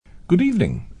Good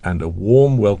evening and a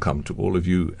warm welcome to all of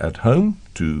you at home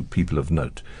to People of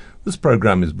Note. This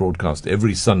program is broadcast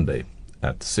every Sunday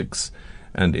at 6,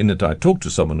 and in it I talk to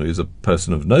someone who is a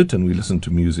person of note and we listen to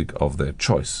music of their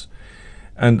choice.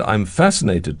 And I'm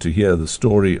fascinated to hear the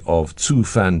story of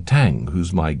Tzu-Fan Tang,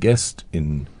 who's my guest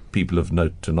in People of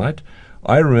Note tonight.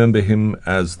 I remember him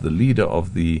as the leader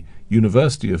of the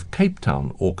University of Cape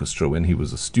Town Orchestra when he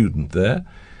was a student there,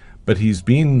 but he's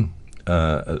been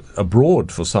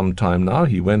abroad for some time now.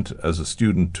 He went as a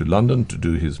student to London to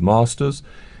do his master's,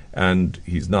 and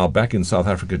he's now back in South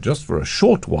Africa just for a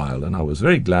short while, and I was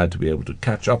very glad to be able to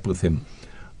catch up with him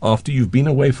after you've been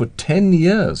away for 10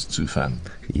 years, Tzu-Fan.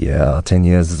 Yeah, 10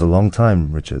 years is a long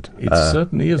time, Richard. It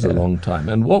certainly is a long time.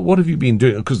 And what have you been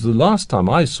doing? Because the last time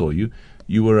I saw you,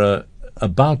 you were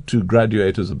about to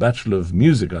graduate as a Bachelor of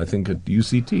Music, I think, at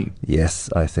UCT. Yes,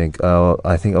 I think I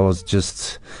was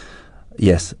just...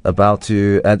 Yes, about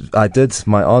to. I did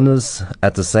my honors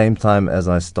at the same time as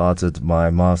I started my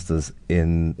masters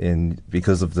in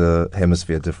because of the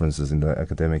hemisphere differences in the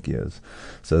academic years.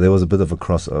 So there was a bit of a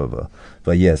crossover.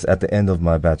 But yes, at the end of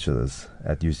my bachelor's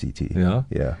at UCT.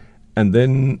 Yeah. And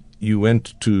then you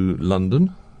went to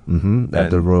London? Mm-hmm,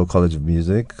 at the Royal College of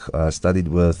Music. I studied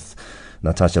with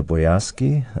Natasha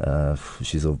Boyarsky.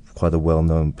 She's quite a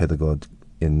well-known pedagogue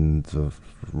in the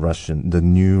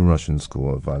new Russian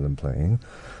school of violin playing,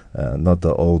 not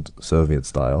the old Soviet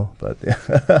style, but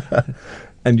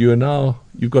And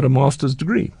you've got a master's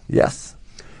degree. Yes.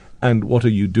 And what are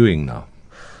you doing now?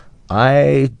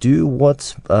 I do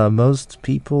what most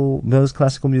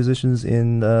classical musicians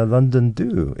in London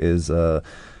do, is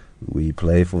we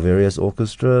play for various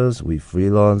orchestras, we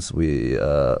freelance, we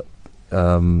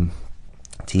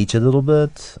teach a little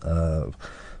bit,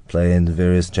 play in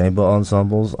various chamber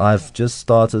ensembles. I've just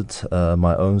started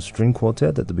my own string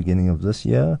quartet at the beginning of this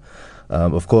year.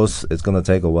 Of course, it's going to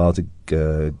take a while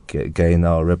to gain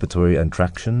our repertory and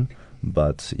traction,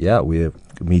 but yeah, we're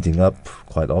meeting up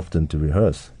quite often to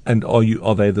rehearse. And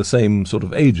are they the same sort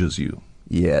of age as you?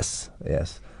 Yes.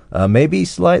 Maybe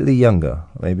slightly younger,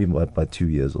 maybe by 2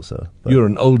 years or so. But you're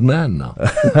an old man now.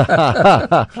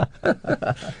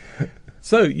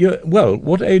 So,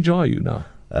 what age are you now?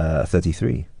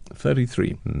 33.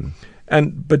 33.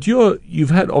 But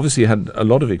you've obviously had a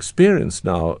lot of experience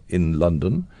now in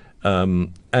London,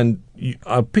 and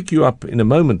I'll pick you up in a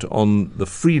moment on the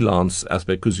freelance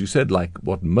aspect, because you said like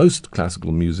what most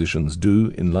classical musicians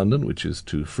do in London, which is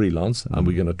to freelance, and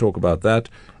we're going to talk about that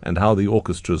and how the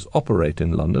orchestras operate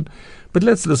in London. But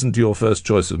let's listen to your first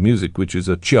choice of music, which is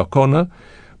a Ciaccona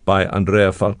by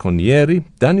Andrea Falconieri.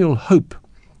 Daniel Hope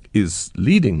is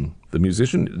leading the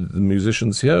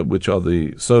musicians here, which are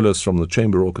the soloists from the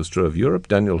Chamber Orchestra of Europe.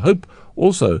 Daniel Hope,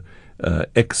 also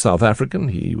ex-South African.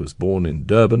 He was born in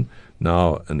Durban,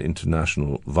 now an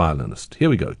international violinist. Here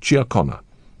we go, Ciaccona.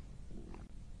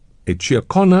 A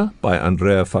Ciaccona by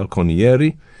Andrea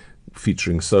Falconieri,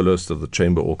 featuring soloists of the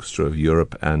Chamber Orchestra of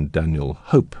Europe and Daniel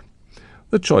Hope.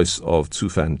 The choice of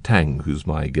Tzu-Fan Tang, who's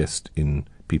my guest in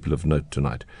People of Note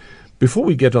tonight. Before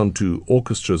we get on to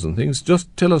orchestras and things,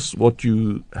 just tell us what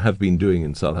you have been doing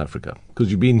in South Africa, because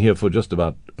you've been here for just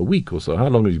about a week or so. How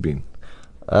long have you been?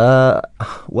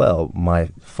 Well, my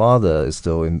father is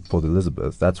still in Port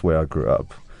Elizabeth. That's where I grew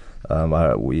up.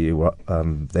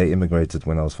 They immigrated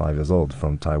when I was 5 years old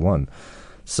from Taiwan.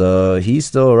 So he's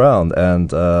still around,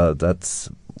 and that's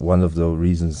one of the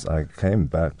reasons I came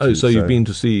back. Oh, so you've been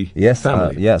to see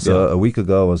family? So a week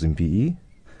ago I was in PE.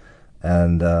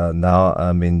 And now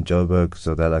I'm in Joburg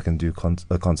so that I can do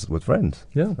a concert with friends.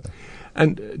 Yeah.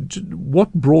 And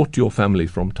what brought your family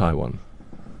from Taiwan?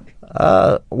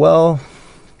 Well,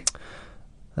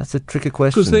 that's a tricky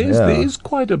question. Because there is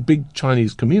quite a big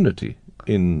Chinese community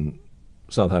in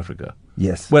South Africa.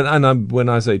 Yes. When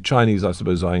I say Chinese, I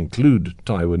suppose I include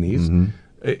Taiwanese. Mm-hmm.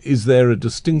 Is there a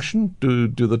distinction? Do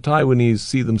the Taiwanese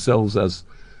see themselves as,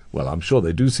 well, I'm sure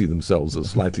they do see themselves as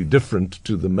slightly different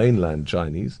to the mainland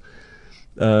Chinese.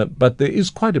 But there is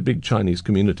quite a big Chinese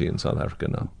community in South Africa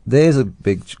now. There is a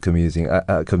big community,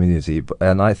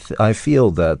 and I feel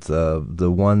that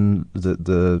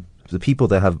the people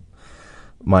that have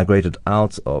migrated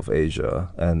out of Asia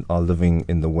and are living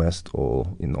in the West or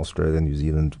in Australia, New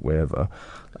Zealand, wherever,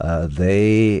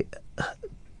 they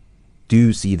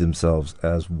do see themselves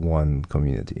as one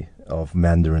community of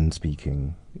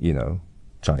Mandarin-speaking,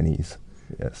 Chinese.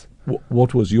 Yes.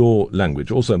 What was your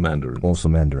language? Also Mandarin? Also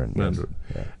Mandarin. Mandarin.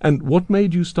 Yes. Yeah. And what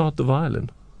made you start the violin?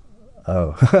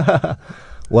 Oh.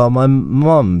 Well, my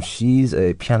mom, she's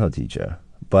a piano teacher,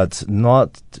 but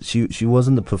she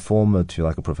wasn't a performer to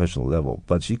like a professional level,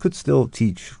 but she could still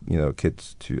teach,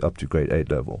 kids to up to grade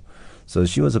 8 level. So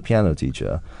she was a piano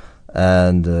teacher.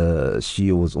 And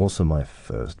she was also my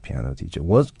first piano teacher,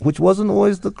 which wasn't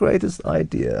always the greatest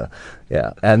idea.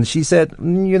 Yeah, and she said,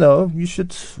 you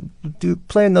should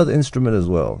play another instrument as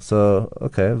well. So,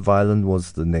 okay, violin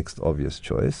was the next obvious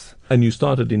choice. And you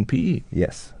started in PE?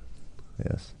 Yes.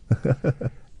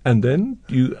 And then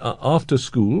you, after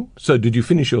school, so did you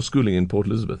finish your schooling in Port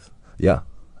Elizabeth? Yeah.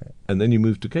 And then you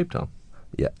moved to Cape Town?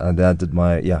 Yeah, and I did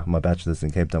my bachelor's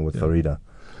in Cape Town with Farida.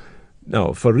 Now,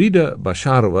 Farida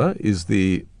Basharova is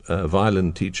the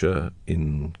violin teacher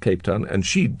in Cape Town, and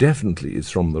she definitely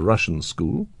is from the Russian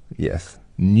school. Yes.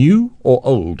 New or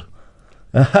old?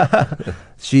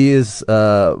 She is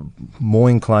more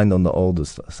inclined on the older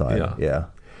side. Yeah.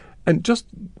 And just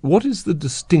what is the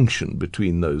distinction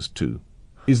between those two?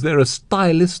 Is there a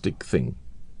stylistic thing?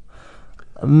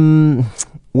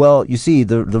 Well, you see,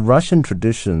 the Russian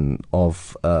tradition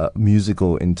of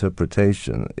musical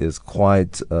interpretation is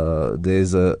quite.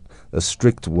 There's a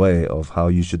strict way of how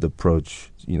you should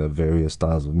approach, various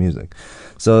styles of music.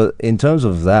 So, in terms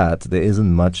of that, there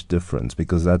isn't much difference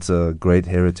because that's a great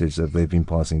heritage that they've been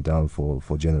passing down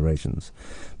for generations.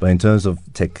 But in terms of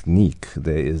technique,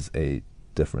 there is a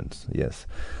difference. Yes.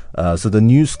 So the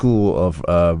new school of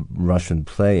Russian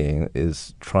playing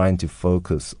is trying to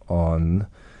focus on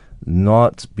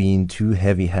not being too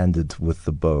heavy-handed with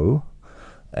the bow,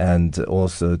 and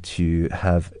also to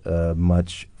have a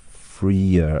much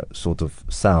freer sort of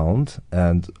sound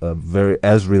and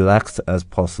as relaxed as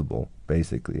possible,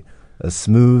 basically. A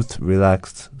smooth,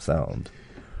 relaxed sound.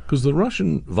 Because the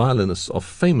Russian violinists are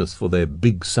famous for their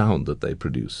big sound that they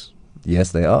produce.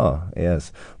 Yes, they are,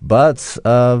 yes. But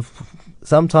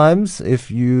sometimes if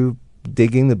you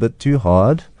digging a bit too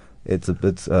hard, it's a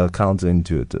bit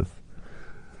counterintuitive.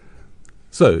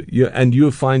 So, you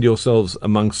find yourselves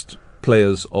amongst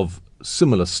players of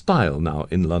similar style now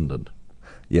in London?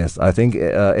 Yes, I think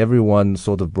everyone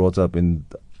sort of brought up in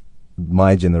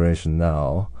my generation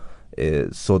now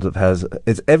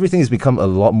everything has become a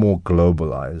lot more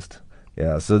globalized.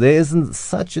 Yeah, so there isn't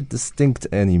such a distinct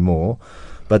anymore.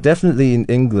 But definitely in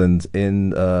England,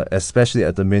 especially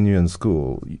at the Minuan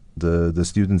School, the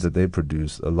students that they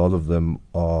produce, a lot of them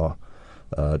are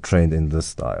trained in this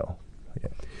style. Yeah.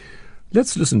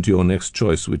 Let's listen to your next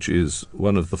choice, which is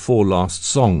one of the four last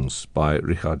songs by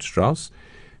Richard Strauss.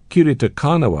 Kirita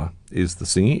Kanawa is the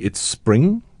singing. It's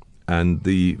Spring, and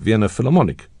the Vienna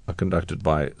Philharmonic are conducted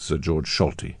by Sir George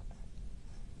Solti.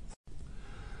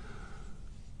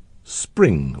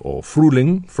 Spring, or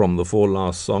Frühling, from the four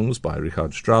last songs by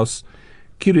Richard Strauss.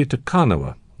 Kirita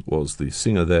Kanawa was the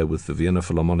singer there with the Vienna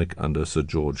Philharmonic under Sir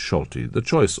George Solti, the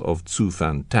choice of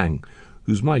Tzu-Fan Tang,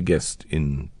 who's my guest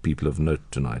in People of Note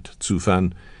tonight.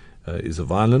 Tzu-Fan is a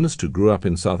violinist who grew up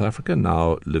in South Africa,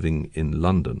 now living in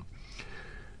London.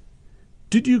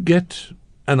 Did you get,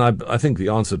 and I think the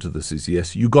answer to this is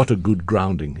yes, you got a good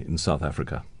grounding in South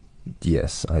Africa?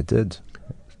 Yes, I did.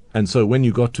 And so when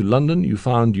you got to London, you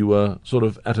found you were sort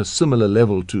of at a similar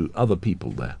level to other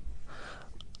people there?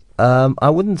 I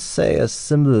wouldn't say a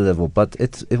similar level, but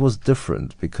it was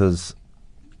different because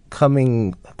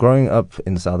growing up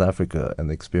in South Africa and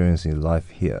experiencing life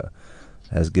here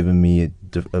has given me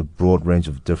a broad range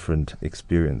of different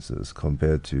experiences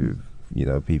compared to,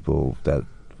 people that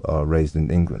are raised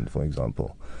in England, for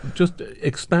example. Just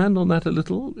expand on that a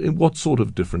little. In what sort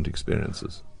of different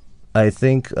experiences? I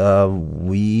think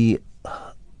we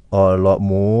are a lot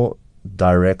more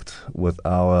direct with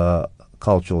our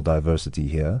cultural diversity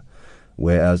here,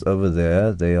 whereas over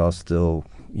there they are still,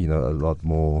 a lot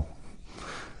more.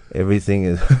 Everything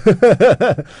is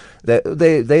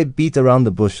they beat around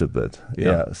the bush a bit.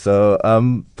 Yeah. So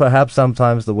perhaps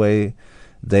sometimes the way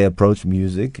they approach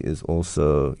music is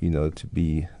also, to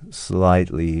be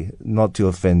slightly, not to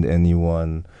offend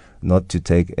anyone, not to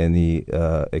take any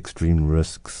extreme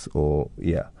risks,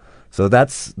 So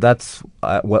that's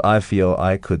what I feel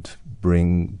I could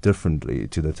bring differently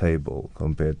to the table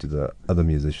compared to the other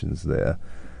musicians there.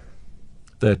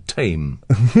 They're tame,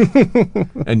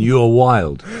 and you're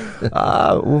wild.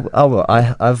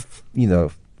 I've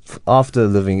after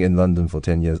living in London for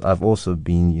 10 years, I've also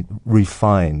been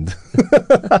refined.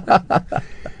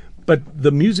 But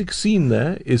the music scene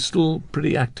there is still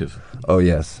pretty active. Oh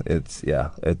yes, it's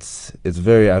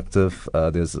very active.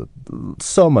 There's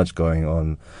so much going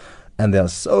on, and there are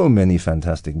so many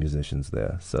fantastic musicians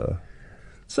there.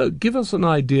 So give us an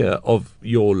idea of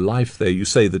your life there. You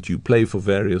say that you play for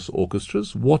various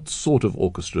orchestras. What sort of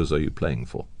orchestras are you playing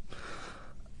for?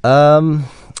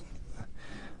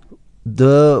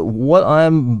 What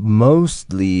I'm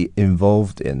mostly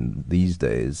involved in these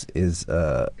days is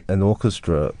an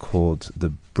orchestra called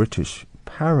the British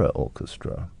Para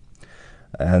Orchestra.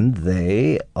 and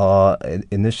they are an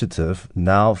initiative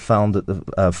now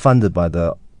funded by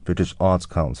the British Arts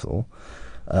Council,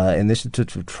 initiative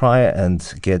to try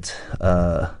and get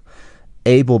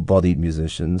able-bodied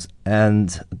musicians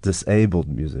and disabled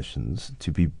musicians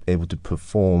to be able to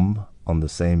perform on the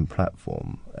same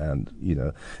platform. And,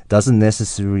 it doesn't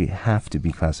necessarily have to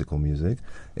be classical music.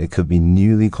 It could be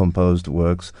newly composed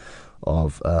works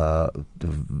of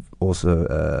also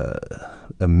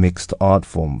a mixed art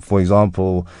form. For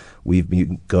example, we've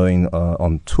been going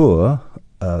on tour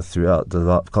throughout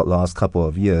the last couple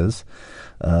of years,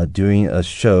 doing a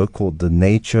show called The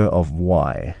Nature of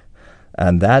Why.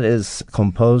 And that is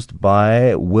composed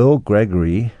by Will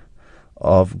Gregory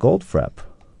of Goldfrapp.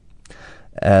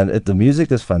 And the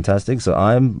music is fantastic. So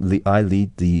I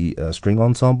lead the string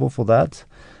ensemble for that.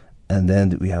 And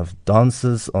then we have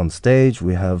dancers on stage.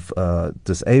 We have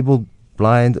disabled,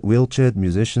 blind, wheelchaired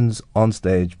musicians on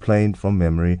stage playing from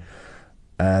memory.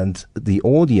 And the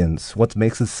audience, what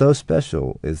makes it so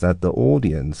special is that the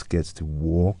audience gets to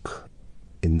walk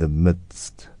in the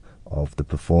midst of the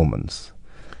performance.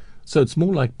 So it's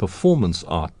more like performance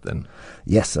art then?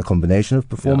 Yes, a combination of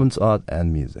performance art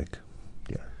and music.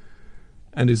 Yeah.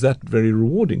 And is that very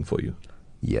rewarding for you?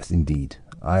 Yes, indeed.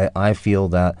 I feel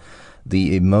that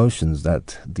the emotions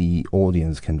that the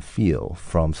audience can feel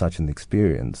from such an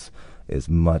experience is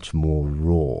much more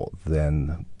raw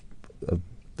than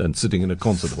sitting in a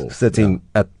concert hall. Sitting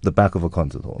at the back of a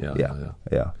concert hall.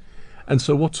 Yeah. And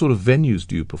so what sort of venues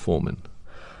do you perform in?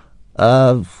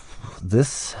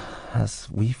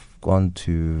 We've gone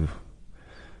to,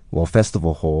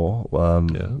 Festival Hall.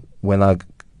 When I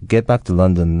get back to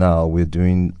London now, we're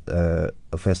doing a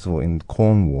festival in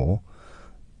Cornwall,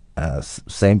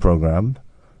 same program,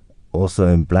 also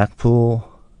in Blackpool,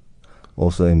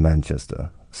 also in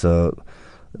Manchester. So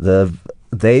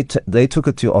they took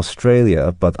it to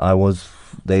Australia, but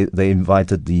they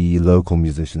invited the local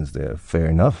musicians there. Fair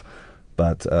enough,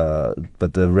 but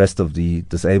the rest of the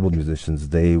disabled musicians,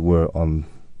 they were on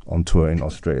tour in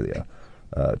Australia.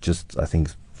 I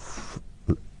think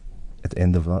at the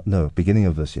end of beginning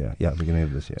of this year. Yeah, beginning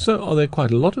of this year. So are there quite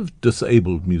a lot of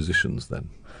disabled musicians then?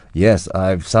 Yes,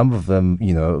 some of them,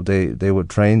 they were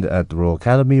trained at the Royal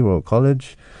Academy, Royal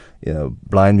College,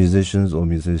 blind musicians or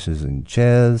musicians in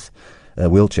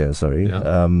wheelchairs, sorry.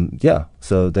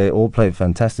 So they all play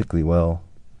fantastically well,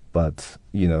 but,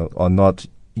 are not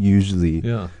usually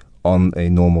on a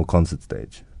normal concert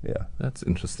stage. Yeah. That's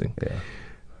interesting. Yeah.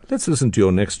 Let's listen to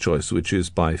your next choice, which is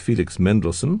by Felix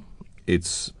Mendelssohn.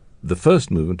 It's the first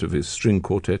movement of his string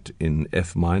quartet in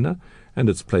F minor, and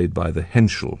it's played by the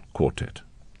Henschel Quartet.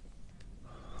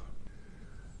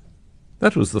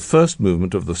 That was the first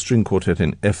movement of the string quartet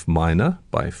in F minor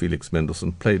by Felix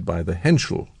Mendelssohn, played by the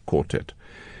Henschel Quartet.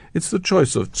 It's the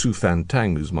choice of Tzu-Fan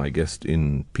Tang, who's my guest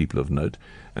in People of Note,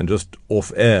 and just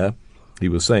off air, he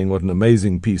was saying what an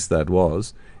amazing piece that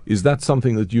was. Is that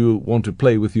something that you want to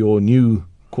play with your new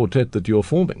quartet that you're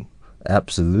forming?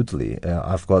 Absolutely.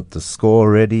 I've got the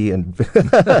score ready and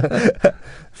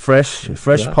fresh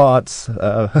parts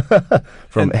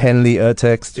from Henley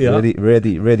text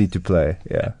ready to play.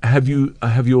 Yeah. Have you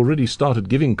already started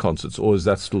giving concerts, or is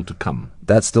that still to come?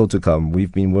 That's still to come.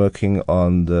 We've been working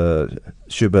on the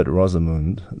Schubert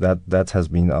Rosamunde. That has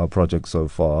been our project so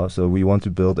far. So we want to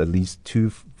build at least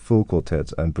 2 full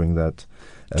quartets and bring that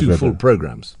 2 full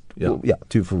programs. Yeah.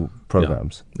 2 full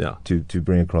programs. Yeah. To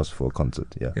bring across for a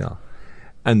concert. Yeah. Yeah.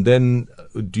 And then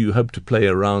do you hope to play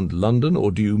around London, or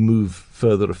do you move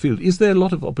further afield? Is there a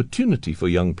lot of opportunity for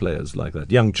young players like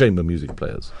that, young chamber music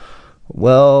players?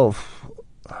 Well,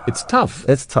 it's tough.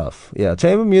 It's tough. Yeah.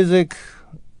 Chamber music,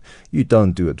 you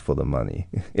don't do it for the money.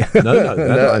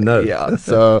 No, I know. Yeah.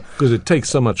 So because it takes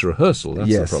so much rehearsal, that's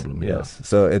the problem. Yeah. Yes.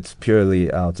 So it's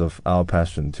purely out of our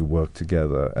passion to work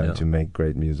together and to make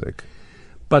great music.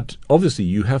 But obviously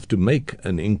you have to make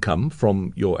an income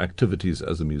from your activities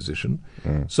as a musician.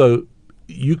 So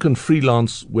you can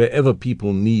freelance wherever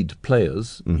people need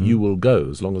players. You will go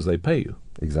as long as they pay you.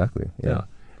 Exactly. Yeah.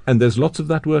 And there's lots of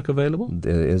that work available?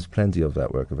 There is plenty of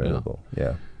that work available.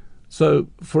 Yeah. So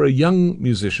for a young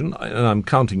musician, and I'm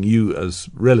counting you as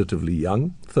relatively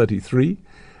young, 33,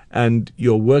 and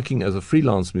you're working as a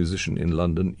freelance musician in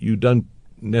London, you don't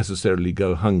necessarily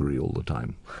go hungry all the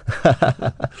time.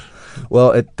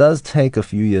 Well, it does take a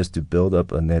few years to build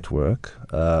up a network,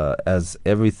 as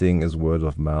everything is word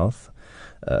of mouth.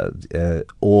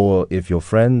 Or if your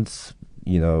friends,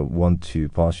 want to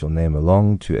pass your name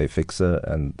along to a fixer,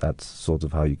 and that's sort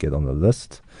of how you get on the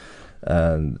list.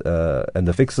 And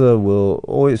the fixer will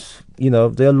always,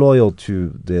 they're loyal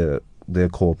to their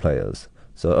core players.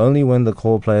 So only when the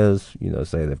core players,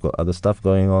 say they've got other stuff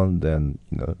going on, then,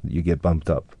 you get bumped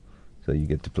up. So you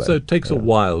get to play. So it takes a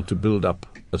while to build up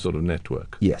a sort of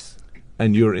network. Yes.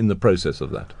 And you're in the process of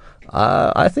that.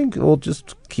 I think we'll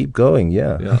just keep going,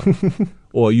 yeah.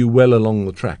 Or are you well along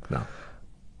the track now?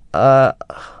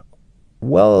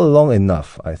 Well along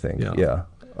enough, I think, yeah.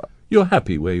 You're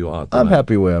happy where you are at the I'm moment.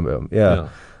 happy where I am, yeah.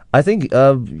 I think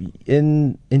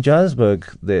in Johannesburg,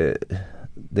 there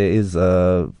is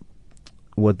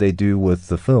what they do with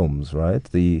the films, right?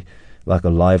 Like a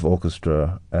live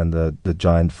orchestra and the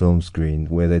giant film screen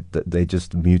where they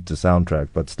just mute the soundtrack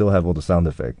but still have all the sound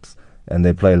effects, and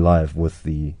they play live with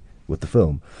the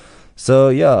film. So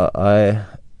yeah,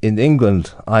 in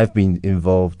England I've been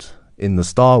involved in the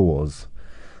Star Wars.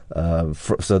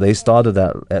 So they started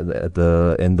that at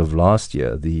the end of last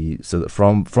year.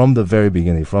 From the very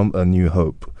beginning, from A New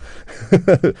Hope,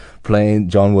 playing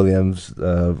John Williams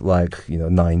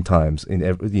 9 times in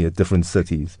different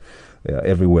cities,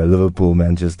 everywhere: Liverpool,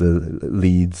 Manchester,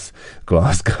 Leeds,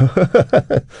 Glasgow,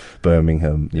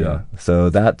 Birmingham. Yeah. So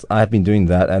that I've been doing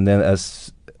that, and then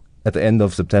at the end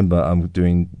of September, I'm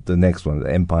doing the next one,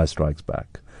 The Empire Strikes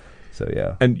Back. So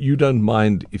yeah. And you don't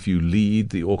mind if you lead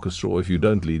the orchestra or if you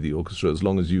don't lead the orchestra, as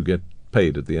long as you get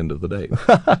paid at the end of the day.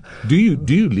 Do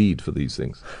you lead for these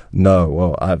things? No.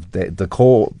 Well, the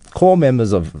core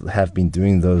members have been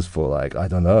doing those for I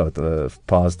don't know, the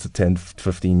past 10,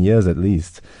 15 years at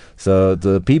least. So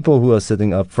the people who are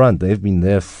sitting up front, they've been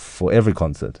there for every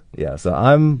concert. Yeah. So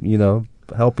I'm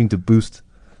helping to boost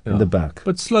in the back.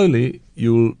 But slowly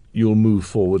you'll move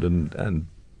forward and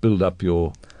build up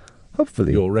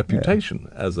hopefully your reputation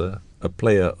as a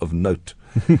player of note,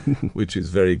 which is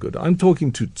very good. I'm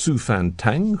talking to Tzu-Fan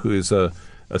Tang, who is a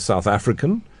South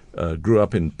African, grew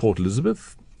up in Port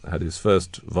Elizabeth, had his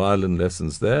first violin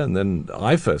lessons there, and then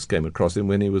I first came across him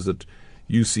when he was at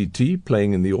UCT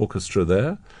playing in the orchestra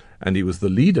there, and he was the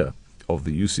leader of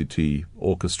the UCT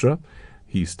orchestra.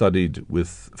 He studied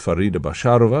with Farida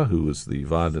Basharova, who was the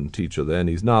violin teacher there, and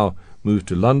he's now moved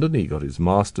to London. He got his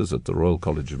master's at the Royal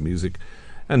College of Music,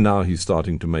 and now he's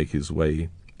starting to make his way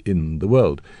in the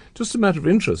world. Just a matter of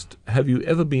interest, have you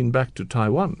ever been back to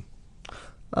Taiwan?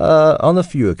 On a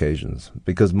few occasions,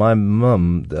 because my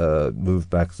mum moved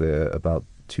back there about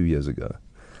 2 years ago,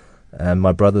 and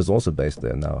my brother's also based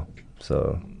there now.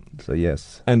 So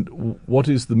yes. And what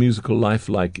is the musical life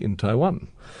like in Taiwan?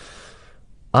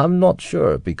 I'm not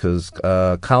sure, because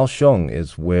Kaohsiung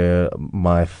is where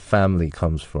my family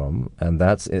comes from, and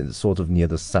that's sort of near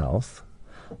the south.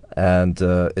 And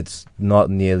it's not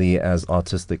nearly as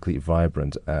artistically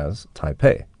vibrant as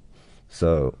Taipei.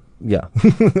 So, yeah.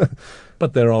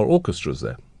 But there are orchestras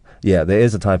there. Yeah, there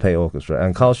is a Taipei orchestra.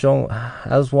 And Kaohsiung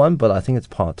has one, but I think it's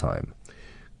part-time.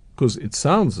 Because it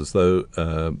sounds as though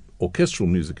orchestral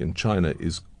music in China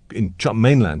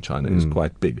mainland China is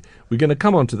quite big. We're going to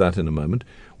come on to that in a moment.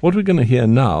 What we're going to hear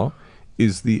now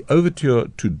is the overture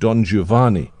to Don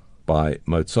Giovanni by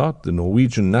Mozart, the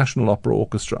Norwegian National Opera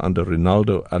Orchestra under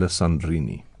Rinaldo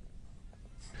Alessandrini.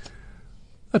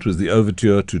 That was the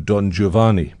overture to Don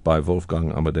Giovanni by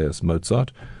Wolfgang Amadeus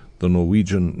Mozart, the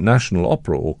Norwegian National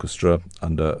Opera Orchestra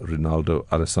under Rinaldo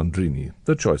Alessandrini,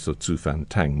 the choice of Tzu-Fan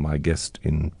Tang, my guest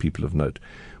in People of Note.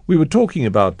 We were talking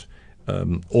about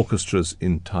orchestras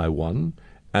in Taiwan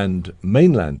and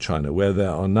mainland China, where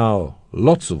there are now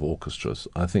lots of orchestras,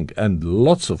 I think, and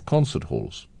lots of concert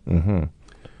halls. Mm-hmm.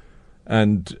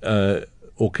 And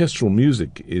orchestral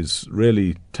music is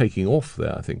really taking off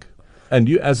there, I think. And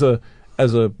you,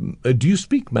 do you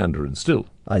speak Mandarin still?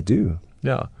 I do.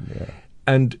 Yeah.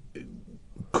 And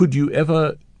could you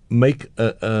ever make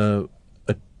a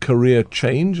career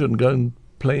change and go and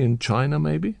play in China,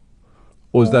 maybe?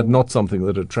 Or is that not something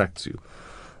that attracts you?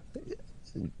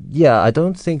 Yeah, I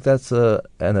don't think that's an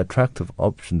attractive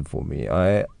option for me.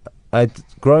 I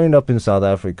growing up in South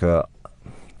Africa,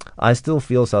 I still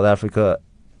feel South Africa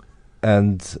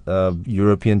and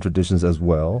European traditions as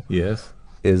well. Yes,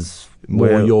 is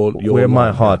more where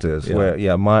my heart is.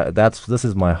 Yeah. Where this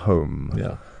is my home.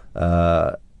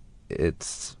 Yeah,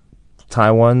 it's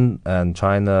Taiwan and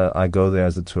China. I go there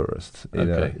as a tourist.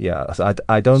 Okay. So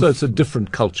I don't. So it's a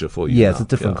different culture for you. Yeah, now. It's a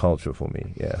different culture for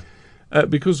me. Yeah.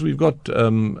 Because we've got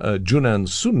Junan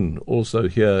Sun also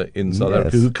here in South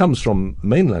Africa, who comes from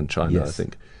mainland China, I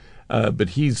think.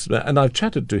 But and I've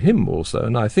chatted to him also,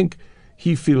 and I think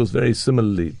he feels very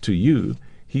similarly to you.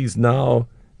 He's now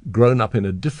grown up in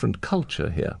a different culture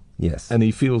here. Yes. And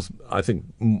he feels, I think,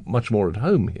 much more at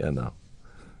home here now.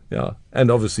 Yeah. And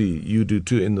obviously you do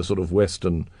too, in the sort of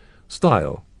Western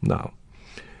style now.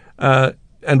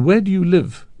 And where do you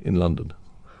live in London?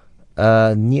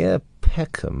 Near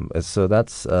Peckham. So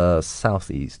that's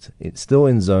southeast. It's still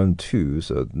in zone 2,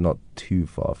 so not too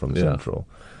far from central.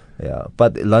 Yeah,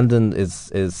 but London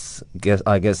is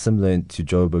I guess similar to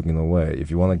Joburg in a way.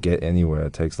 If you want to get anywhere,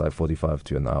 it takes like 45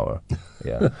 to an hour.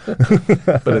 Yeah,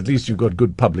 but at least you've got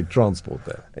good public transport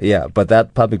there. Yeah, but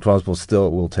that public transport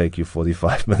still will take you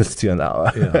 45 minutes to an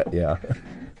hour. Yeah. Yeah.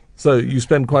 So you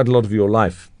spend quite a lot of your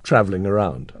life traveling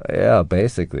around. Yeah,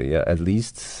 basically. Yeah, at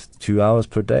least 2 hours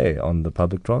per day on the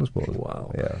public transport.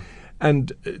 Wow. Yeah.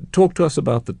 And talk to us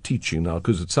about the teaching now,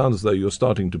 because it sounds as though you're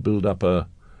starting to build up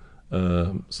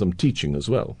some teaching as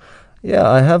well. Yeah,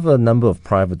 I have a number of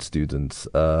private students,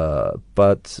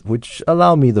 but which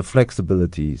allow me the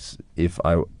flexibilities if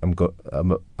I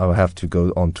have to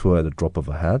go on tour at the drop of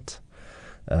a hat,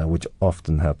 which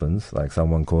often happens. Like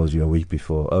someone calls you a week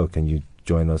before, oh, can you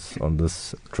join us on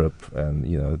this trip, and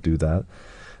do that.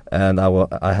 And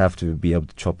I have to be able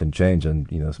to chop and change and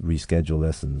reschedule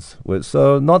lessons.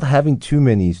 So not having too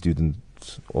many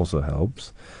students also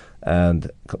helps. And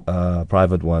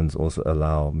private ones also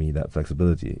allow me that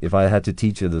flexibility. If I had to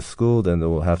teach at a school, then it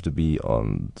will have to be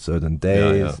on certain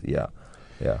days. Yeah.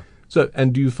 So,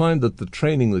 and do you find that the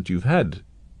training that you've had,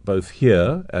 both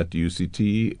here at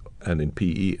UCT and in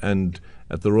PE and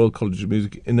at the Royal College of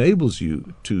Music, enables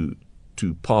you to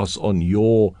pass on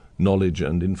your knowledge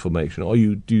and information?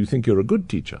 Do you think you're a good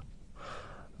teacher?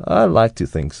 I like to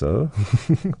think so.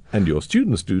 And your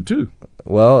students do too.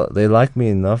 Well, they like me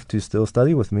enough to still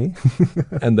study with me.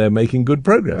 And they're making good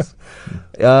progress.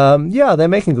 Yeah, they're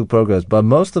making good progress, but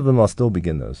most of them are still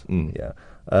beginners. Yeah.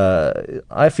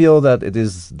 I feel that it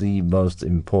is the most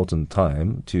important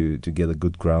time to get a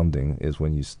good grounding is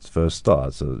when you first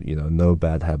start, so no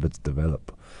bad habits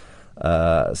develop.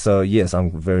 So yes, I'm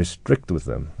very strict with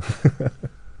them.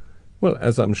 Well,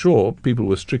 as I'm sure people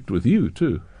were strict with you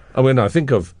too. I mean, I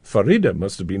think of Farida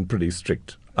must have been pretty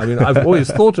strict. I mean, I've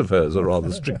always thought of her as a rather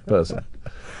strict person.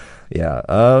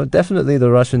 Yeah, definitely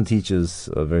the Russian teachers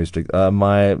are very strict.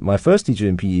 My first teacher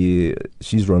in PE,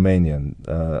 she's Romanian.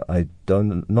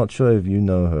 Not sure if you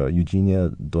know her, Eugenia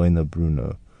Doina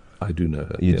Bruno. I do know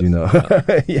her. You yes. do know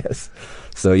her. Yes.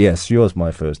 So yes, she was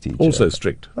my first teacher. Also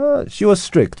strict. She was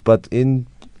strict, but in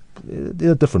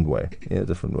a different way.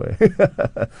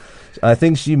 I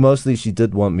think she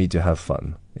did want me to have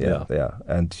fun. Yeah.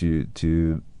 And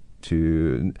to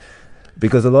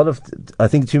because I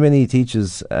think too many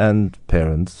teachers and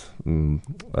parents,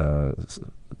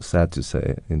 sad to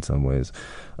say in some ways,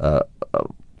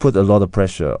 put a lot of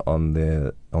pressure on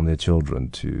their children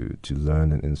to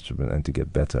learn an instrument and to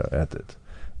get better at it.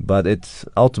 But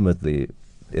ultimately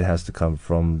it has to come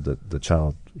from the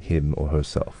child, him or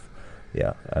herself.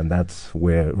 Yeah, and that's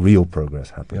where real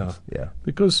progress happens. Yeah.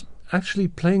 Because actually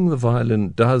playing the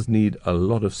violin does need a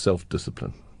lot of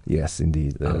self-discipline. Yes,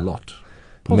 indeed. A lot.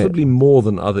 Possibly more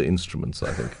than other instruments,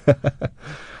 I think.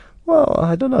 Well,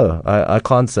 I don't know. I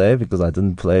can't say because I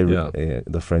didn't play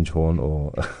the French horn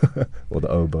or or the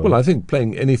oboe. Well, I think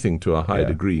playing anything to a high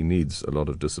degree needs a lot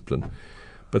of discipline.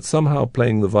 But somehow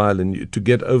playing the violin, to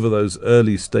get over those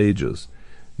early stages,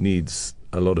 needs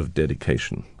a lot of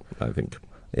dedication, I think.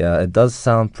 Yeah, it does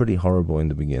sound pretty horrible in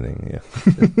the beginning.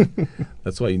 Yeah.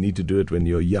 That's why you need to do it when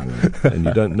you're young and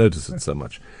you don't notice it so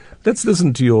much. Let's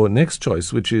listen to your next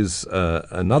choice, which is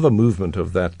another movement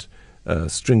of that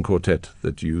string quartet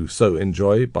that you so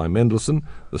enjoy by Mendelssohn,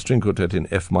 the string quartet in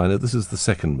F minor. This is the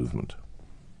second movement.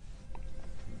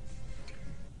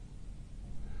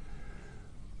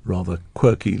 Rather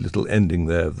quirky little ending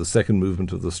there of the second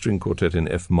movement of the string quartet in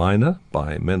F minor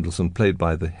by Mendelssohn, played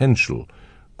by the Henschel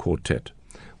Quartet.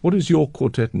 What is your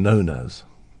quartet known as?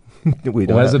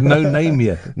 Or has it no name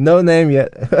yet? No name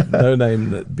yet. No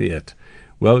name yet.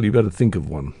 Well, you better think of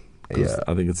one, because Yeah.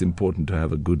 I think it's important to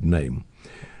have a good name.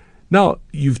 Now,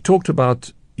 you've talked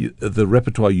about the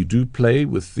repertoire you do play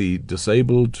with the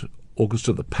disabled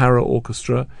orchestra, the para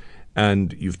orchestra,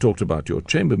 and you've talked about your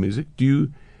chamber music. Do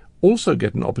you also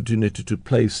get an opportunity to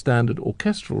play standard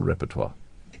orchestral repertoire?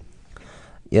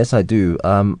 Yes, I do.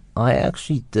 I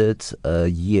actually did a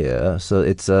year. So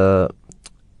it's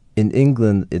in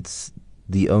England. It's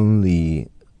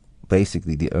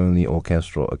basically the only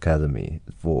orchestral academy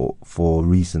for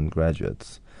recent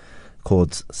graduates,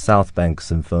 called South Bank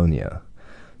Symphonia.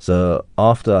 So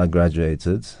after I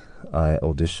graduated, I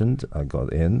auditioned. I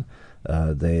got in.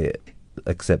 They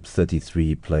accept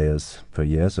 33 players per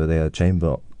year, so they are a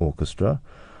chamber orchestra.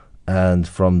 And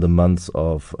from the months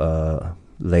of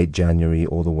late January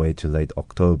all the way to late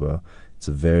October, it's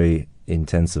a very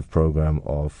intensive program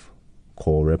of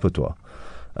core repertoire.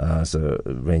 So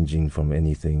ranging from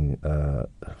anything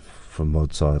from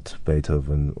Mozart,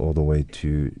 Beethoven, all the way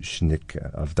to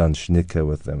Schnicke. I've done Schnicke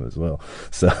with them as well.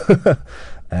 So,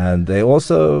 and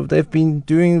they've been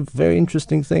doing very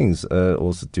interesting things.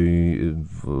 Also doing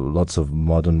lots of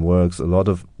modern works.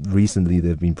 Recently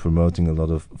they've been promoting a lot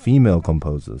of female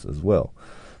composers as well,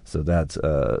 so that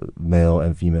male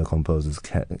and female composers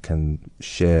can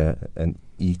share an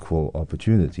equal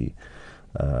opportunity,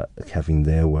 having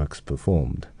their works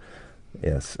performed.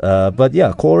 Yes, but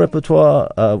yeah, core repertoire.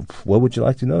 What would you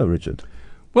like to know, Richard?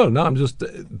 Well, now I'm just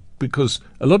because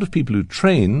a lot of people who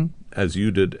train, as you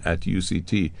did at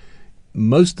UCT,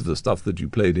 most of the stuff that you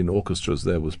played in orchestras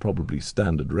there was probably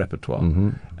standard repertoire.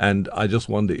 And I just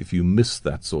wonder if you missed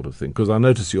that sort of thing, because I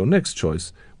notice your next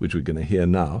choice, which we're going to hear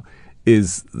now,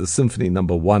 is the Symphony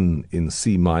Number 1 in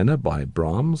C minor by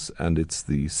Brahms, and it's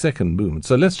the second movement.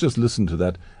 So let's just listen to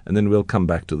that, and then we'll come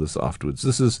back to this afterwards.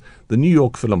 This is the New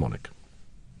York Philharmonic.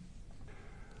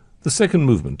 The second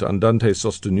movement, Andante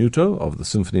sostenuto, of the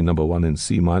Symphony Number 1 in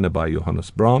C minor by Johannes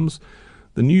Brahms,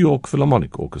 the New York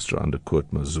Philharmonic Orchestra under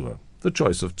Kurt Masur. The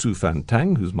choice of Tzu-Fan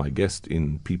Tang, who's my guest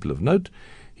in People of Note.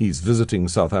 He's visiting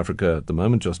South Africa at the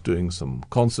moment, just doing some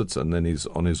concerts, and then he's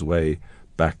on his way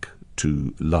back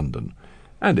to London.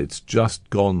 And it's just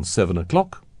gone 7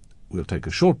 o'clock. We'll take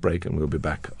a short break and we'll be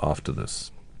back after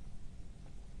this.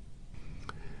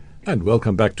 And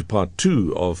welcome back to part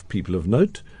 2 of People of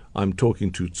Note. I'm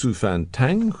talking to Tzu-Fan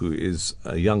Tang, who is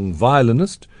a young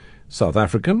violinist, South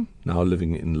African, now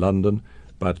living in London,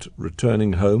 but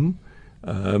returning home.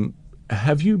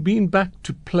 Have you been back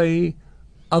to play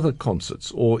other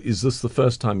concerts, or is this the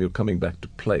first time you're coming back to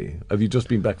play? Have you just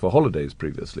been back for holidays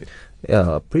previously?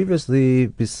 Yeah, previously,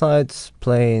 besides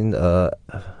playing a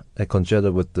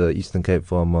concerto with the Eastern Cape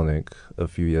Philharmonic a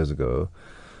few years ago,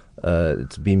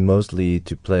 it's been mostly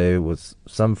to play with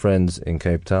some friends in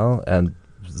Cape Town, and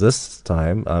this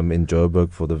time I'm in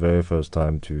Joburg for the very first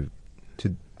time to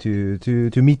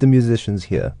meet the musicians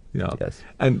here. Yeah. Yes.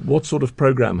 And what sort of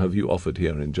program have you offered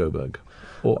here in Joburg?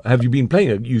 Or have you been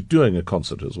playing? You doing a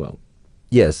concert as well?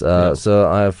 Yes. So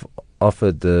I've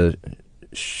offered the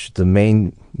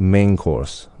main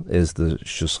course is the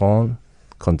Chausson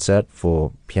concert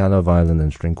for piano, violin,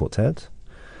 and string quartet,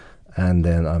 and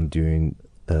then I'm doing.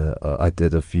 I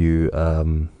did a few.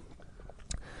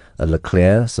 A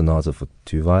Leclerc sonata for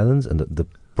 2 violins and the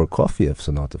Prokofiev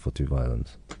sonata for 2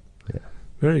 violins. Yeah.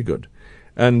 Very good.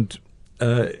 And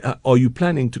are you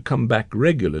planning to come back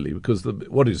regularly? Because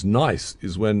what is nice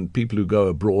is when people who go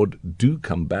abroad do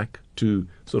come back to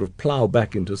sort of plough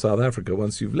back into South Africa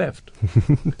once you've left.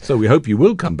 So we hope you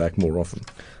will come back more often.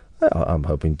 I'm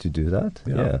hoping to do that.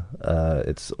 Yeah.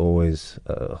 It's always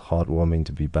heartwarming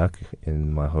to be back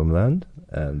in my homeland,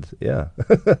 and yeah.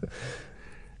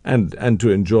 And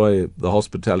to enjoy the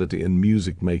hospitality and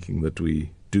music making that we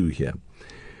do here.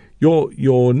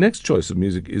 Your next choice of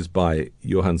music is by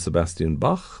Johann Sebastian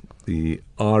Bach, the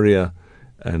aria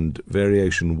and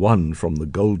variation 1 from the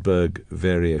Goldberg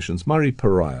Variations. Marie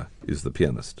Pariah is the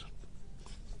pianist.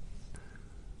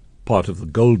 Part of the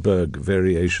Goldberg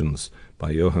Variations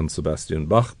by Johann Sebastian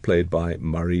Bach, played by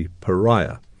Marie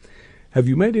Pariah. Have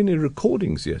you made any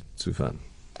recordings yet, Tzu-Fan?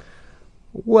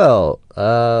 Well,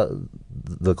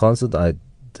 the concert I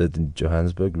did in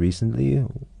Johannesburg recently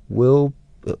will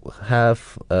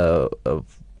have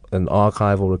an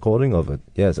archival recording of it.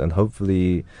 Yes, and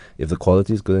hopefully, if the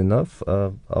quality is good enough,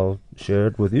 I'll share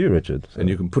it with you, Richard. So. And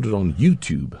you can put it on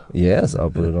YouTube. Yes, I'll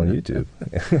put it on YouTube.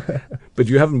 But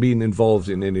you haven't been involved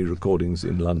in any recordings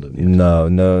in London yet?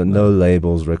 No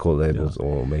labels, record labels,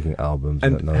 or making albums.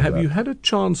 And have you had a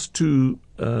chance to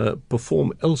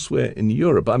perform elsewhere in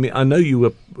Europe? I mean, I know you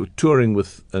were touring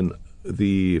with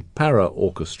the Para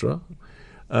Orchestra.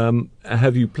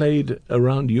 Have you played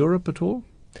around Europe at all?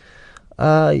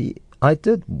 I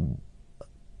did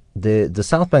the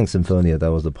South Bank Symphonia.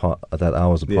 That was the part that I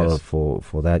was a part of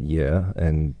for that year,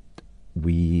 and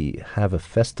we have a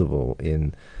festival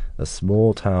in a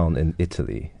small town in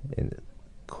Italy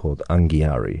called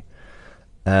Anghiari,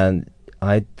 and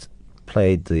I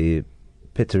played the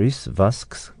Peteris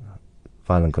Vasquez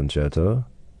violin concerto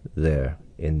there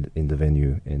in the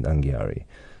venue in Anghiari.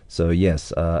 So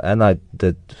yes, and I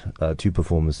did 2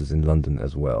 performances in London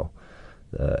as well.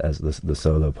 As the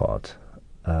solo part.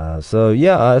 So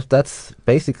yeah, that's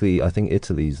basically, I think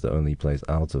Italy is the only place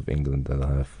out of England that I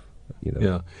have,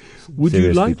 Would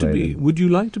you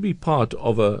like to be part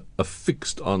of a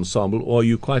fixed ensemble, or are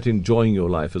you quite enjoying your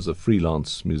life as a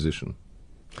freelance musician?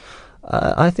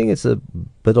 I think it's a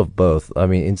bit of both. I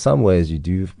mean, in some ways you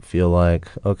do feel like,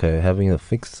 okay, having a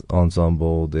fixed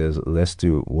ensemble, there's less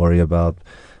to worry about.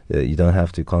 You don't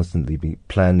have to constantly be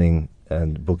planning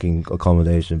and booking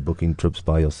accommodation, booking trips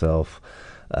by yourself.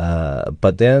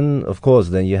 But then, of course,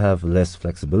 then you have less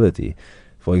flexibility.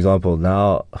 For example,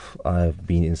 now I've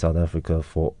been in South Africa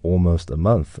for almost a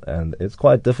month, and it's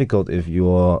quite difficult if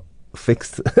you're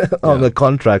fixed on a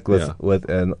contract with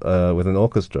an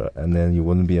orchestra, and then you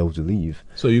wouldn't be able to leave.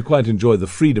 So you quite enjoy the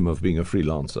freedom of being a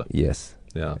freelancer. Yes.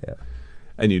 Yeah.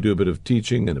 And you do a bit of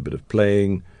teaching and a bit of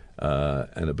playing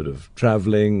and a bit of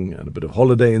traveling and a bit of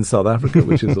holiday in South Africa,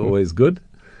 which is always good.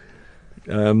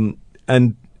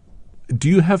 And do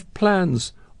you have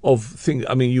plans of things?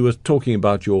 I mean, you were talking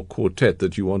about your quartet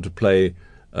that you want to play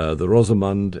the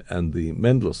Rosamund and the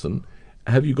Mendelssohn.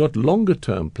 Have you got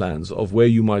longer-term plans of where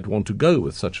you might want to go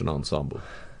with such an ensemble?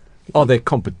 Are there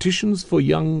competitions for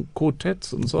young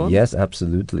quartets and so on? Yes,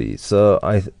 absolutely. So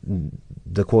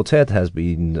the quartet has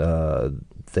been,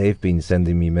 they've been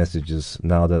sending me messages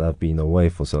now that I've been away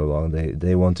for so long.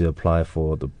 They want to apply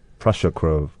for the Prussia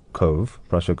Cove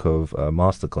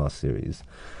Masterclass series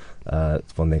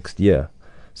for next year.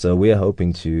 So we are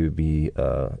hoping to be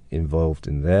involved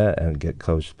in there and get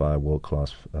coached by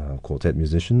world-class quartet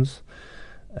musicians.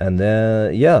 And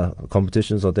then,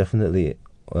 competitions are definitely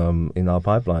in our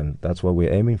pipeline. That's what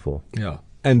we're aiming for. Yeah.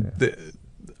 And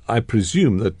I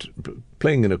presume that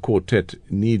playing in a quartet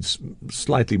needs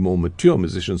slightly more mature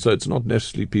musicians, so it's not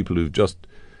necessarily people who've just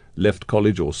left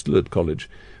college or still at college,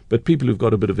 but people who've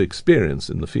got a bit of experience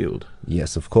in the field.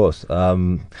 Yes, of course.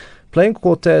 Playing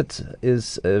quartet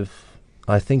is,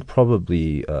 I think,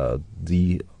 probably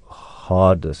the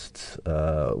hardest,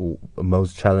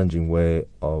 most challenging way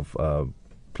of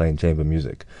playing chamber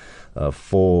music.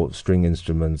 4 string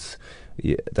instruments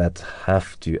that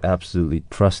have to absolutely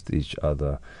trust each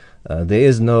other. There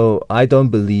is I don't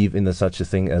believe in such a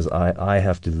thing as I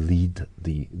have to lead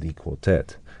the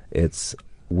quartet. It's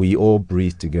we all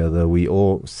breathe together, we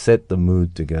all set the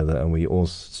mood together, and we all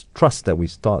trust that we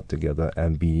start together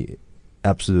and be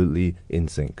absolutely in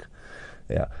sync.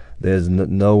 Yeah, there's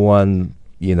no one,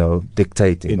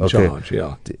 dictating. In charge,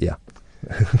 yeah. Yeah.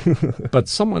 But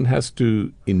someone has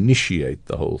to initiate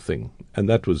the whole thing, and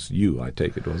that was you, I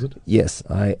take it, was it? Yes,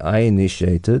 I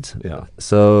initiated. Yeah.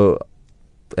 So,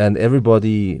 and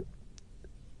everybody,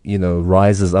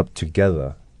 rises up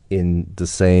together with the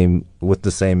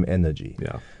same energy.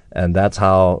 Yeah. And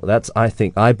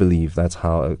I believe that's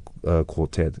how a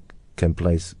quartet can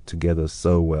play together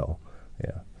so well.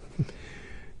 Yeah.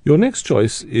 Your next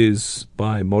choice is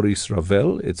by Maurice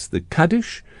Ravel. It's the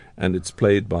Kaddish, and it's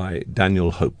played by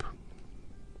Daniel Hope.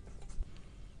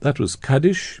 That was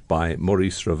Kaddish by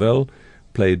Maurice Ravel,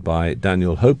 played by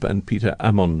Daniel Hope and Peter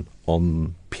Ammon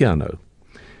on piano.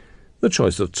 The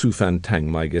choice of Tzu-Fan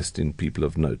Tang, my guest in People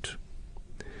of Note.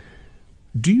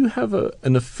 Do you have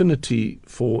an affinity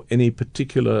for any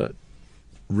particular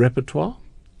repertoire?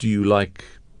 Do you like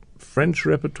French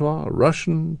repertoire,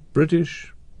 Russian,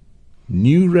 British,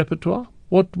 new repertoire?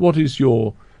 What is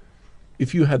your...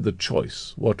 If you had the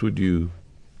choice, what would you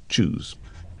choose?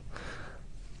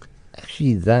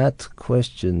 Actually, that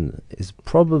question is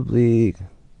probably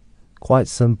quite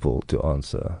simple to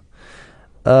answer.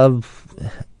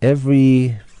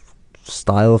 Every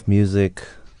style of music,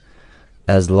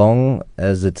 as long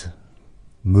as it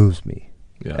moves me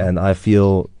and I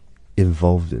feel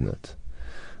involved in it.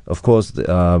 Of course,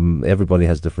 everybody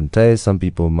has different tastes. Some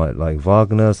people might like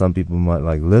Wagner, some people might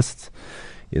like Liszt.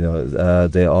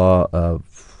 There are,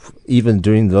 even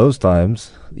during those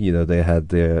times, they had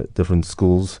their different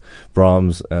schools,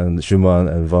 Brahms and Schumann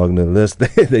and Wagner, Liszt,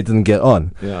 they didn't get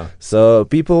on. Yeah. So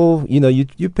people,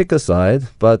 you pick a side,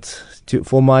 but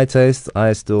for my taste,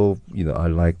 I still, I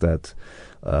like that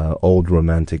old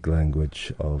romantic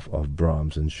language of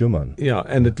Brahms and Schumann. Yeah,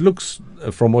 and it looks,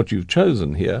 from what you've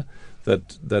chosen here,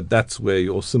 that's where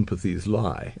your sympathies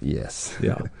lie. Yes.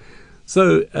 Yeah.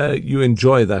 So you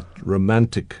enjoy that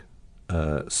romantic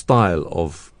style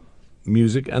of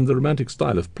music and the romantic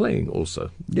style of playing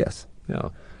also. Yes. Yeah.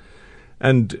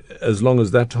 And as long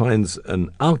as that finds an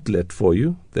outlet for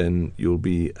you, then you'll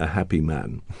be a happy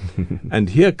man. And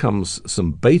here comes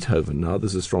some Beethoven now.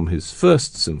 This is from his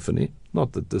first symphony.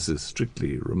 Not that this is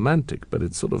strictly romantic, but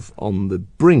it's sort of on the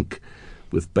brink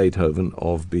with Beethoven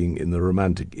of being in the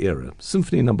romantic era.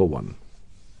 Symphony number 1.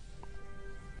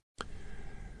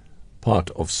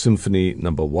 Part of Symphony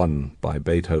number 1 by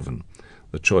Beethoven,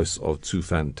 the choice of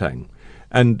Tzu-Fan Tang.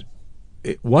 And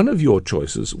one of your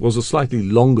choices was a slightly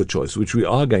longer choice, which we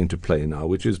are going to play now,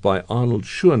 which is by Arnold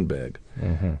Schoenberg,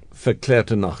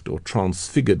 Verklärte Nacht, or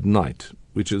Transfigured Night,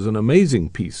 which is an amazing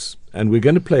piece, and we're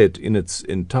going to play it in its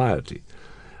entirety.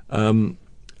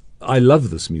 I love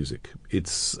this music.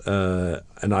 It's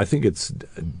and I think it's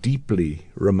deeply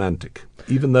romantic,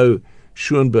 even though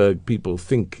Schoenberg people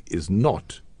think is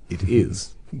not, it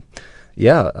is.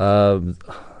 Yeah,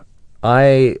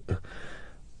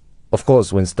 of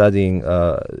course, when studying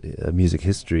music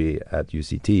history at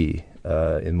UCT,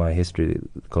 in my history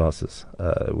classes,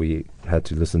 we had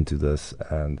to listen to this,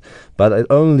 but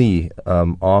only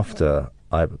after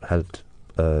I had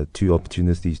 2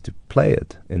 opportunities to play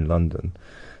it in London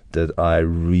did I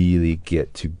really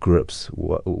get to grips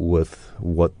with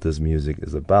what this music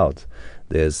is about.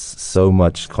 There's so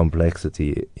much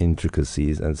complexity,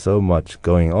 intricacies, and so much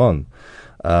going on.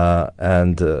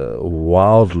 And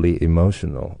wildly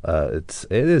emotional. It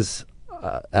is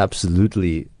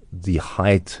absolutely the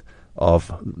height of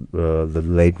the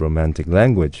late Romantic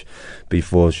language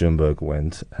before Schoenberg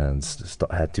went and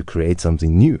had to create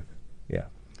something new. Yeah.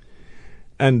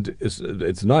 And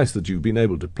it's nice that you've been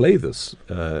able to play this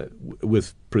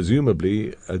with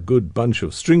presumably a good bunch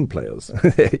of string players.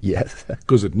 Yes.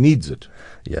 Because it needs it.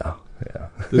 Yeah, yeah.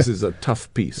 This is a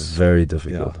tough piece. Very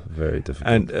difficult, Yeah. very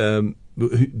difficult. And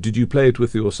did you play it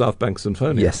with your South Bank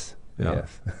Sinfonia? Yes. Yeah.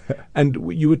 Yes. And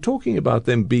you were talking about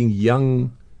them being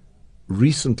young,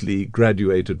 recently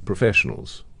graduated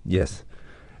professionals. Yes.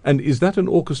 And is that an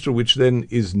orchestra which then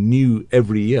is new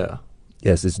every year?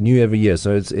 Yes, it's new every year,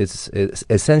 so it's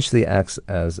essentially acts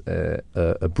as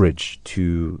a bridge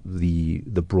to the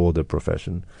broader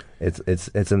profession.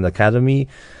 It's an academy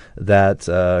that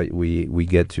we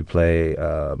get to play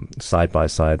side by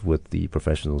side with the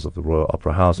professionals of the Royal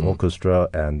Opera House Orchestra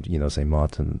and St.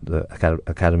 Martin, the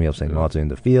Academy of St. Martin in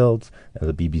the Fields, and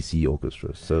the BBC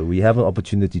Orchestra. So we have an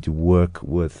opportunity to work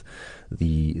with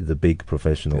the big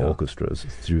professional orchestras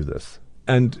through this.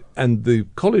 And the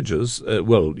colleges,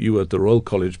 well, you were at the Royal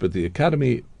College, but the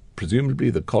Academy, presumably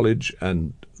the college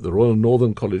and the Royal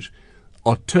Northern College,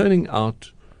 are turning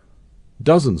out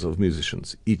dozens of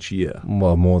musicians each year.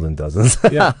 Well, more than dozens.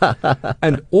 Yeah.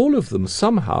 And all of them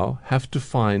somehow have to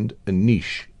find a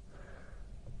niche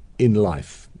in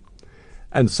life.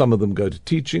 And some of them go to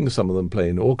teaching, some of them play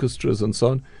in orchestras and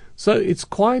so on. So it's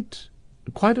quite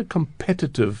a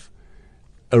competitive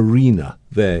arena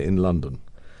there in London.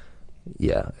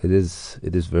 Yeah, it is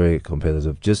very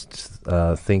competitive. Just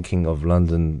thinking of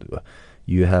London,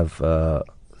 you have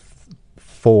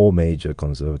 4 major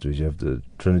conservatories. You have the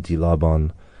Trinity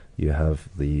Laban, you have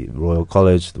the Royal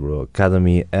College, the Royal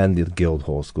Academy, and the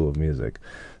Guildhall School of Music.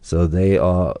 So they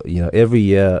are, every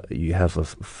year you have a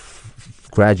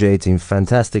graduating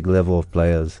fantastic level of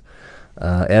players.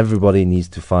 Everybody needs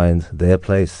to find their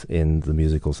place in the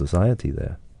musical society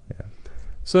there. Yeah.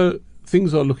 So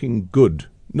things are looking good.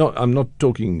 I'm not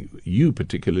talking you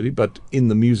particularly, but in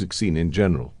the music scene in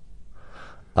general.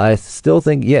 I still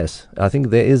think, yes. I think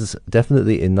there is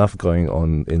definitely enough going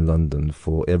on in London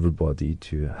for everybody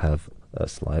to have a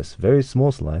slice, very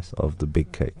small slice, of the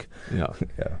big cake. Yeah.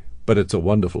 Yeah. But it's a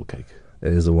wonderful cake.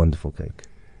 It is a wonderful cake.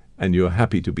 And you're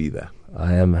happy to be there.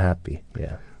 I am happy,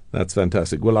 yeah. That's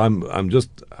fantastic. Well, I'm just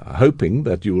hoping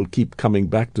that you will keep coming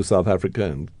back to South Africa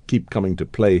and keep coming to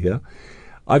play here.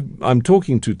 I'm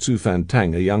talking to Tzu-Fan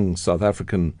Tang, a young South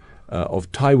African of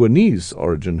Taiwanese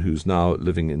origin who's now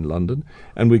living in London,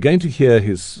 and we're going to hear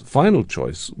his final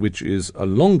choice, which is a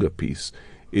longer piece.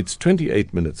 It's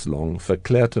 28 minutes long,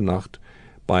 Verklärte Nacht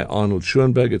by Arnold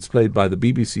Schoenberg. It's played by the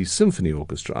BBC Symphony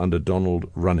Orchestra under Donald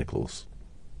Runnicles.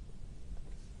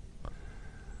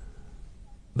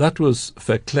 That was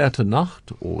Verklärte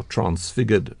Nacht, or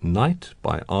Transfigured Night,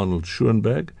 by Arnold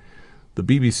Schoenberg, the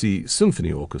BBC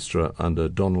Symphony Orchestra under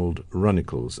Donald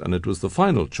Runnicles, and it was the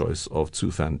final choice of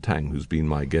Tzu-Fan Tang, who's been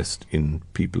my guest in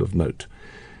People of Note.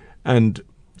 And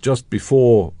just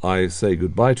before I say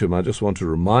goodbye to him, I just want to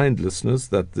remind listeners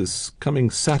that this coming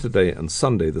Saturday and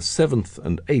Sunday, the 7th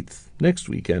and 8th, next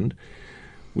weekend,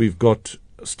 we've got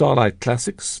Starlight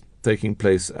Classics taking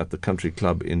place at the Country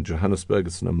Club in Johannesburg.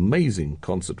 It's an amazing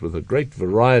concert with a great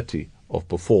variety of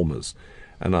performers,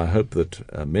 and I hope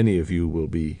that many of you will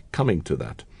be coming to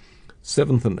that.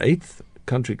 7th and 8th,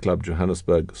 Country Club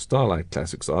Johannesburg, Starlight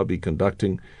Classics. I'll be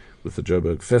conducting with the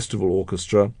Joburg Festival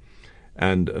Orchestra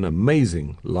and an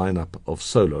amazing lineup of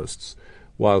soloists,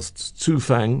 whilst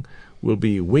Tzu-Fan will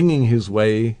be winging his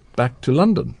way back to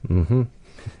London. Mm-hmm.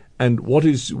 And what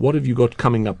have you got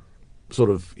coming up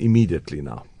sort of immediately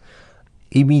now?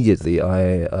 Immediately,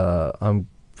 I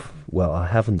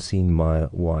haven't seen my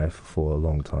wife for a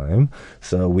long time,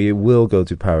 so we will go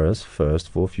to Paris first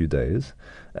for a few days.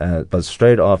 But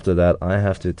straight after that, I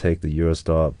have to take the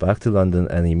Eurostar back to London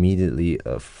and immediately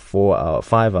a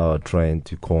 5-hour train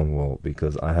to Cornwall,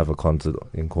 because I have a concert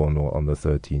in Cornwall on the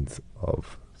 13th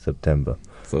of September.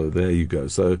 So there you go.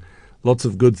 So lots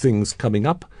of good things coming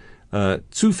up.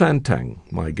 Tzu-Fan Tang,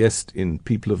 my guest in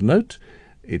People of Note.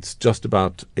 It's just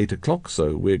about 8 o'clock,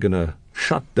 so we're going to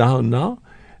shut down now.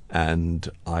 And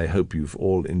I hope you've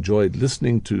all enjoyed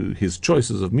listening to his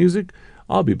choices of music.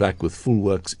 I'll be back with Full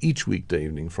Works each weekday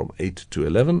evening from 8 to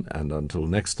 11. And until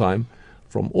next time,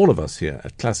 from all of us here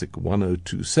at Classic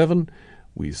 1027,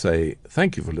 we say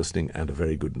thank you for listening and a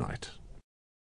very good night.